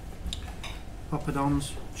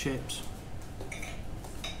 Poppadoms, chips,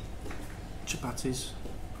 chapatis,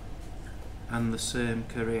 and the same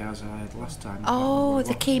curry as I had last time. Oh,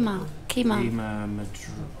 the keema. Keema.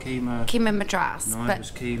 Keema madras. No, it But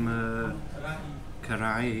was keema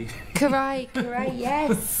karai. Karai,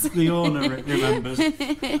 yes. The owner remembers.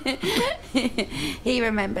 He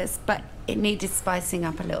remembers, but it needed spicing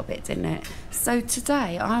up a little bit, didn't it? So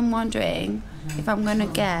today, I'm wondering if I'm going to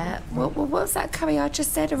get... What was that curry I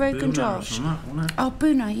just said? A Rogan Josh? Oh,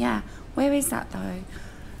 Buna, yeah. Where is that, though?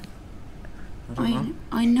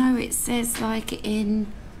 I know it says, like, in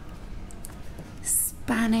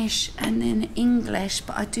Spanish and in English,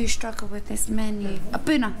 but I do struggle with this menu. A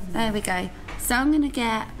Buna, there we go. So I'm going to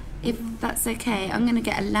get, if that's okay, I'm going to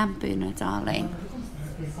get a lamb Buna, darling.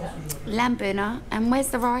 Lamb Buna. And where's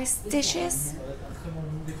the rice dishes?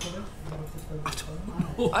 I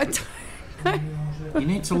don't know. You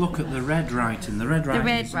need to look at the red writing. The red writing.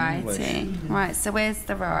 The red is in English. writing. Right, so where's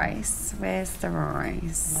the rice? Where's the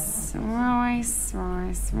rice?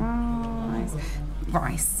 Rice.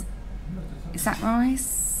 Rice. Is that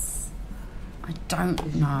rice? I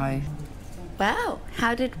don't know. Well,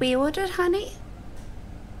 how did we order, honey?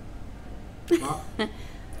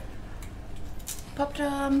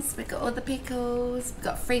 Poppadoms, we got all the pickles, we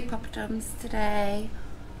got 3 poppadoms today.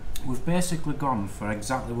 We've basically gone for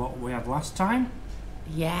exactly what we had last time,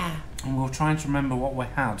 Yeah. and we were trying to remember what we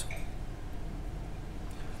had.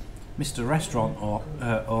 Mr. Restaurant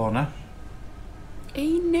owner,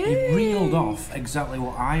 He knew. he reeled off exactly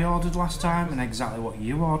what I ordered last time and exactly what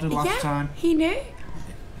you ordered last time. He knew.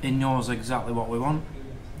 He knows exactly what we want.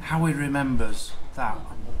 How he remembers that,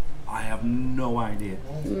 I have no idea.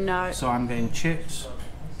 No. So I'm getting chips,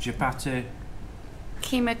 chapati,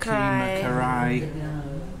 Keema keema karai,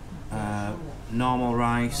 karai, normal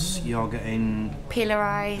rice. You're getting pila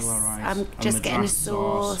rice. Pila rice I'm and just getting a madras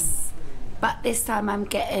sauce. sauce. But this time I'm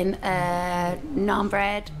getting naan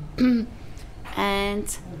bread.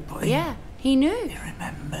 And yeah, he knew. He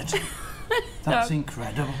remembered. That's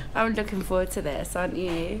incredible. I'm looking forward to this, aren't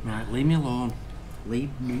you? Right, leave me alone.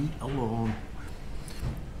 Leave me alone.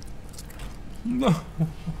 No.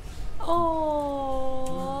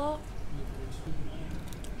 Oh.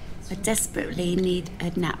 desperately need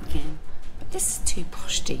a napkin. But this is too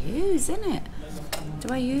posh to use, isn't it?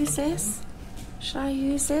 Do I use this? Should I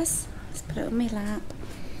use this? Let's put it on my lap.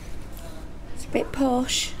 It's a bit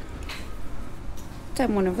posh.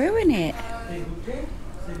 Don't want to ruin it.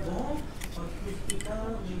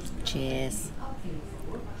 Cheers.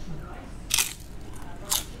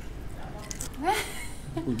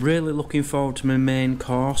 Really looking forward to my main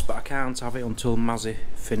course, but I can't have it until Mazzy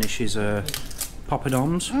finishes her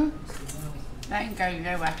poppadoms. That ain't going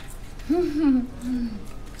nowhere.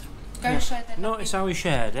 Go show them. Notice how we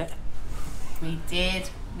shared it? We did.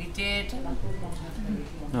 We did.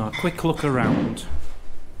 No, a quick look around.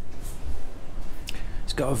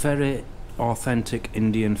 It's got a very authentic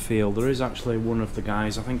Indian feel. There is actually one of the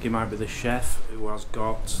guys, I think he might be the chef, who has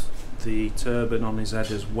got the turban on his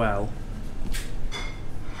head as well.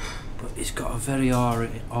 But it's got a very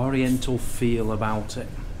oriental feel about it.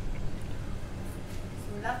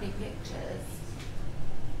 Some lovely pictures.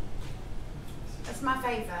 That's my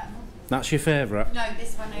favourite. That's your favourite? No,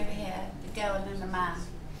 this one over here. The girl and the man.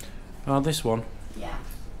 Oh, this one? Yeah.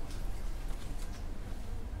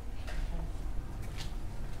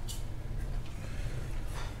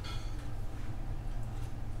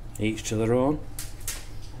 Each to their own.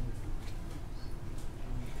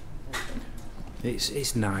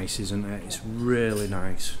 It's nice, isn't it? It's really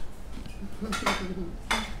nice.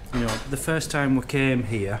 You know, the first time we came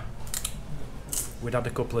here, we'd had a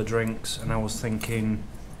couple of drinks and I was thinking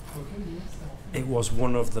it was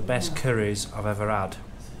one of the best curries I've ever had.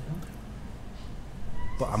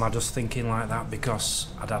 But am I just thinking like that because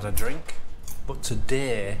I'd had a drink? But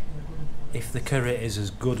today, if the curry is as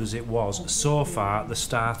good as it was, so far the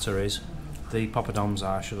starter is, the poppadoms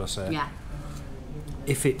are, should I say. Yeah.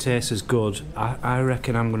 If it tastes as good, I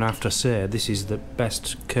reckon I'm going to have to say this is the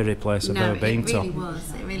best curry place I've ever been to. No, it really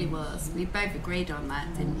was. It really was. We both agreed on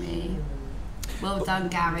that, didn't we? Well done,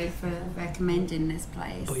 Gary, for recommending this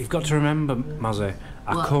place. But you've got to remember, Mazzy,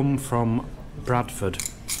 I come from Bradford.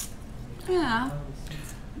 Yeah.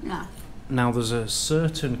 Yeah. Now there's a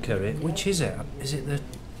certain curry, which is it? Is it the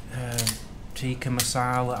tikka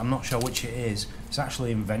masala? I'm not sure which it is. It's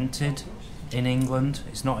actually invented in England.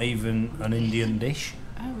 It's not even an Indian dish.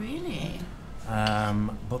 Oh, really?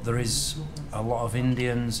 But there is a lot of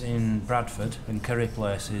Indians in Bradford and curry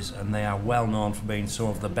places, and they are well known for being some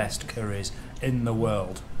of the best curries in the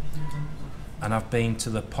world. And I've been to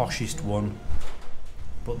the poshest one,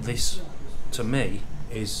 but this, to me,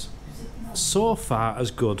 is so far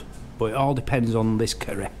as good. But it all depends on this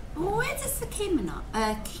curry. Well, where does the keema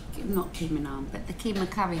naan, not keema naan, but the keema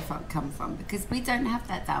curry come from? Because we don't have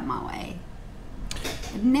that down my way.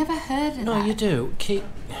 I've never heard of that. No, you do.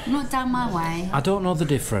 Not down my way. I don't know the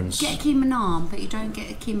difference. Get a keema naan, but you don't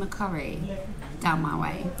get a keema curry down my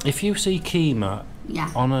way. If you see keema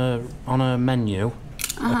on a menu,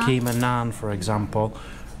 a keema naan for example,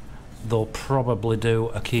 they'll probably do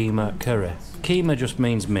a keema curry. Keema just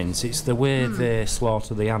means mince. It's the way they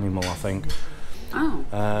slaughter the animal, I think. Oh.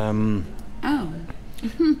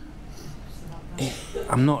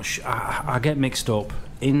 I'm not sure. I get mixed up.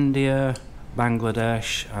 India,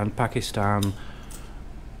 Bangladesh and Pakistan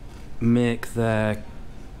make their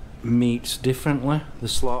meats differently. They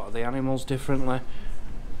slaughter the animals differently.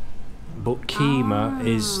 But keema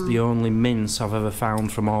is the only mince I've ever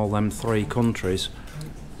found from all them three countries,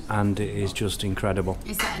 and it is just incredible.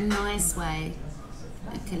 Is that a nice way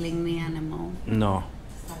of killing the animal? No.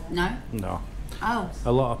 No? No. Oh.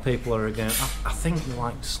 A lot of people are again. I think they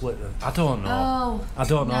like to slit them. I don't know. Oh. I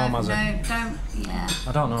don't know, Mazzy. No, don't. Yeah.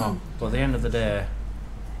 I don't know. But at the end of the day,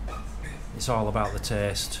 it's all about the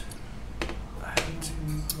taste.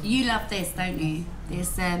 You love this, don't you?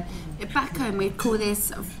 This back home we'd call this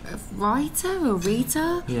a raita or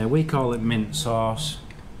rita. Yeah, we call it mint sauce.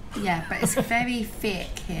 Yeah, but it's very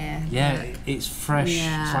thick here. Yeah, it's fresh.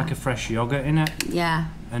 Yeah. It's like a fresh yogurt in it. Yeah.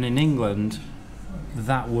 And in England,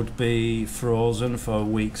 that would be frozen for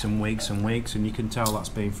weeks and weeks and weeks, and you can tell that's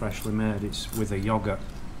been freshly made. It's with a yogurt.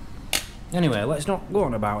 Anyway, let's not go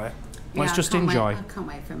on about it. Let's just enjoy. I can't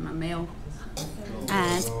wait for my meal.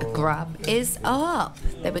 And grub is up.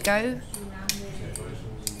 There we go.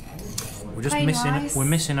 We're just Plain missing. rice. We're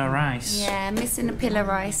missing a rice. Yeah, missing a pillar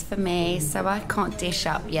rice for me, so I can't dish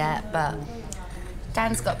up yet. But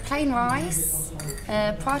Dan's got plain rice,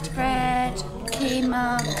 prata bread,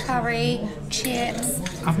 keema, curry, chips.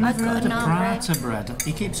 I've never got heard of naan prata bread.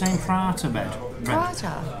 You keep saying prata bread.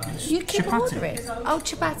 Prata? You keep Chapati. ordering. Oh,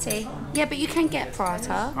 chapati. Yeah, but you can get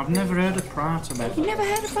prata. I've never heard of prata bread. You never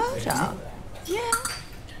heard of prata? Yeah.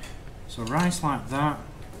 So rice like that.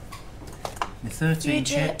 The 13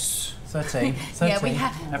 chips. 13. 13.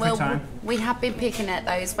 Yeah, every time. we have been picking at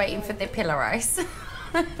those, waiting for the pillow rice.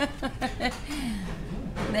 There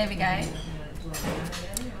we go.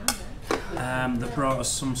 They've brought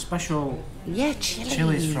us some special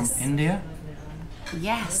chilies from India.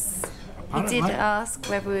 Yes. Apparently. He did ask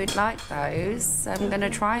whether we would like those, so I'm going to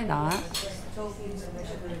try that.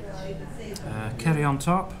 Curry on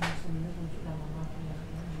top.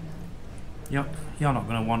 Yep, you're not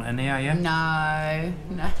going to want any, are you? No.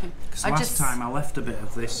 Because last time I left a bit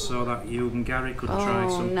of this so that you and Gary could try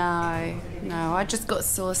some. No, I just got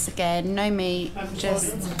sauce again, no meat,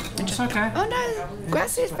 just... It's okay. Oh no,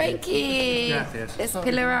 gracias, thank you. Gracias. There's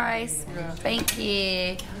pillow rice, thank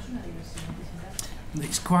you.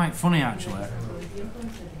 It's quite funny actually.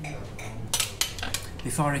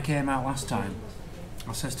 Before he came out last time,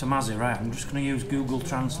 I says to Mazzy, right, I'm just going to use Google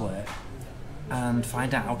Translate and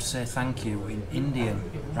find out how to say thank you in Indian,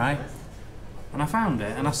 right? And I found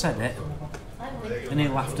it and I said it, and he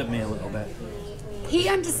laughed at me a little bit. He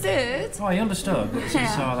understood. Oh, he understood, but he said,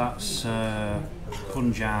 so that's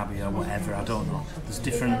Punjabi or whatever, I don't know. There's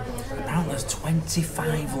different, apparently there's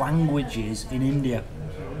 25 languages in India.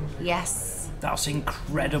 Yes. That's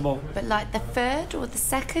incredible. But like the third or the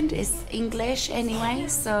second is English anyway,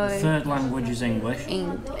 so... The third language is English.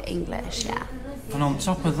 English, yeah. And on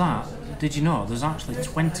top of that, did you know there's actually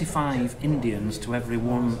 25 Indians to every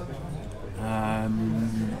one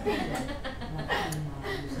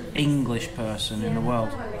English person in the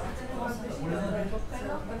world?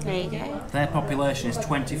 There you go. Their population is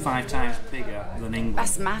 25 times bigger than England.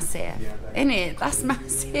 That's massive, isn't it? That's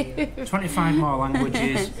massive. 25 more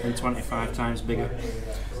languages and 25 times bigger.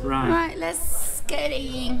 Right, let's get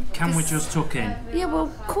in. Can we just tuck in? Yeah, well,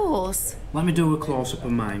 of course. Let me do a close-up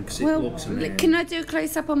of mine because it looks amazing. Can I do a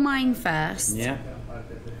close-up on mine first? Yeah.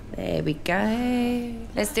 There we go.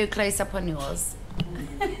 Let's do a close-up on yours.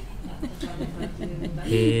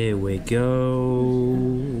 Here we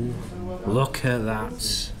go. Look at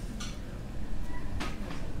that.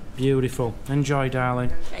 Beautiful. Enjoy, darling.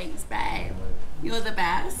 Thanks, babe. You're the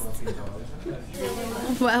best.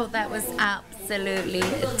 Well, that was absolutely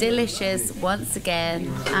delicious once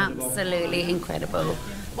again. Absolutely incredible.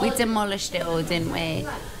 We demolished it all, didn't we?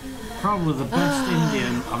 Probably the best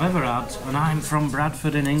Indian I've ever had, and I'm from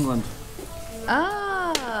Bradford in England.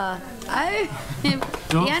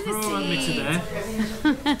 Don't throw at me today.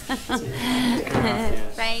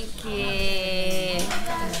 Thank you.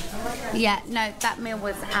 Yeah, no, that meal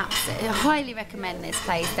was absolutely... Highly recommend this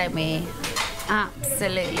place, don't we?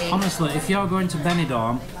 Absolutely. Honestly, if you're going to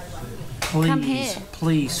Benidorm, Come here.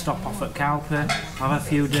 please stop off at Calpe. Have a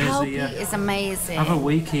few days Calpe here. is amazing. Have a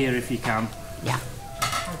week here if you can. Yeah.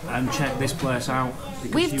 And check this place out.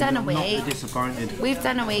 We've done a week. Not be disappointed. We've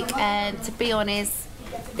done a week, and to be honest,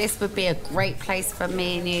 this would be a great place for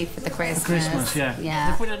me and you for the Christmas. For Christmas, yeah.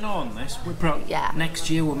 Yeah. If we'd have known this, next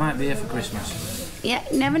year we might be here for Christmas. Yeah,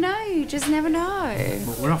 never know. You just never know.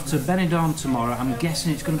 But we're off to Benidorm tomorrow. I'm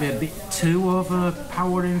guessing it's going to be a bit too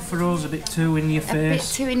overpowering for us, a bit too in your face. A bit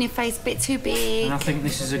too in your face, a bit too big. And I think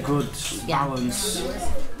this is a good balance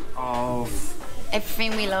of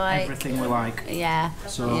everything we like. Everything we like. Yeah.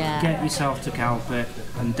 So get yourself to Calpe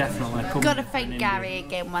and definitely come. Got to thank Gary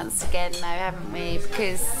again once again, though, haven't we?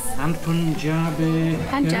 Because and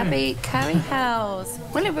Punjabi curry house.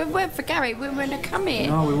 Well, if it weren't for Gary, we wouldn't have come in.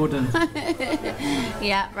 No, we wouldn't.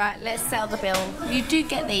 Yeah, right. Let's settle the bill. You do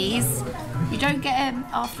get these. You don't get them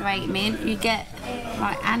after 8 mint. You get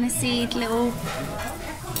like aniseed, little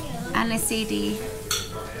aniseedy.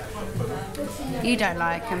 You don't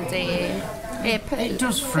like them, do you? Yeah, it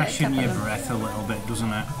does freshen your breath a little bit,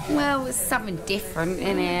 doesn't it? Well, it's something different,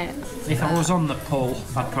 isn't it? If I was on the pull,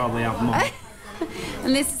 I'd probably have more.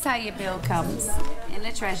 And this is how your bill comes, in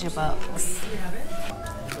a treasure box.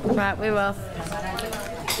 Right, we're off.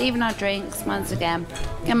 Even our drinks, once again.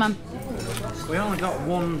 Come on. We only got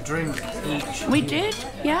one drink each. We did,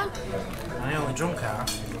 yeah. I only drunk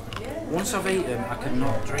half. Once I've eaten, I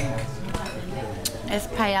cannot drink. Let's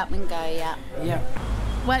pay up and go, yeah. Yeah.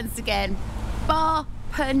 Once again, Bar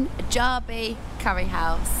Punjabi Curry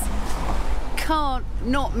House. Can't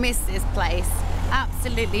not miss this place.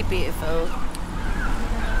 Absolutely beautiful.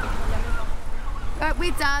 Right,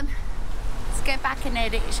 we're done. Let's get back and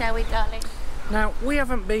edit, shall we, darling? Now, we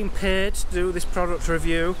haven't been paid to do this product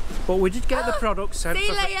review, but we did get the product sent. See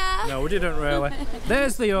you later. No, we didn't really.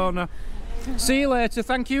 There's the owner. See you later.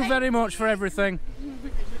 Thank you very much for everything.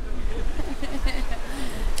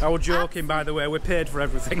 I was joking, by the way, we paid for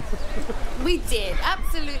everything. We did,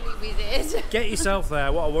 absolutely we did. Get yourself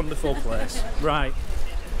there, what a wonderful place. Right,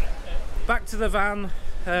 back to the van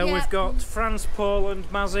We've got France, Poland,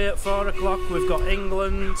 Mazzy at 4 o'clock. We've got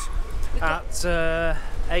England at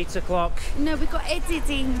 8 o'clock. No, we've got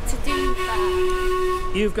editing to do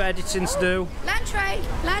that. You've got editing to do. Land tray,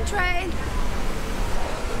 land tray.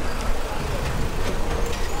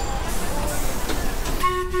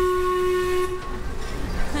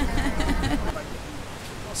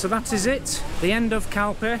 So that is it. The end of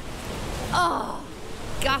Calpe. Oh,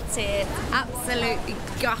 gutted. Absolutely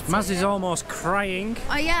gutted. Mazzy's almost crying.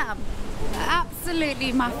 I am.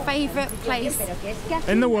 Absolutely my favourite place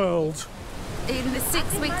In the world. in the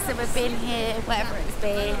 6 weeks that we've been here, whatever it's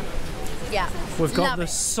been. Yeah. We've got Love the it.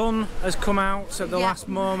 sun has come out at the Yeah. last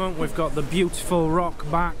moment. We've got the beautiful rock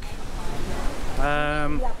back.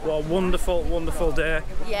 What a wonderful, wonderful day.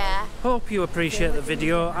 Yeah. Hope you appreciate the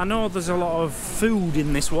video. I know there's a lot of food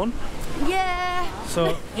in this one. Yeah.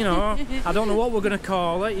 So, you know, I don't know what we're going to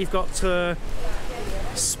call it. You've got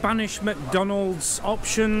Spanish McDonalds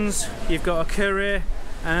options. You've got a curry.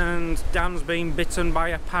 And Dan's been bitten by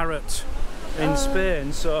a parrot in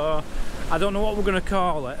Spain. So, I don't know what we're going to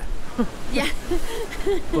call it. Yeah.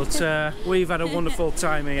 But we've had a wonderful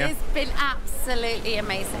time here. It's been absolutely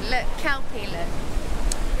amazing. Look, Calpe, look.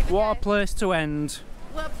 Here we What a go. place to end.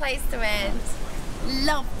 What a place to end.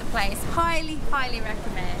 Love the place. Highly, highly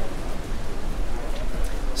recommend.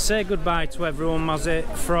 Say goodbye to everyone, Mazzy,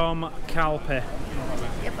 from Calpe.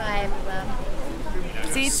 Goodbye,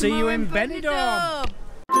 everyone. See you See you tomorrow in Benidorm. Benidorm.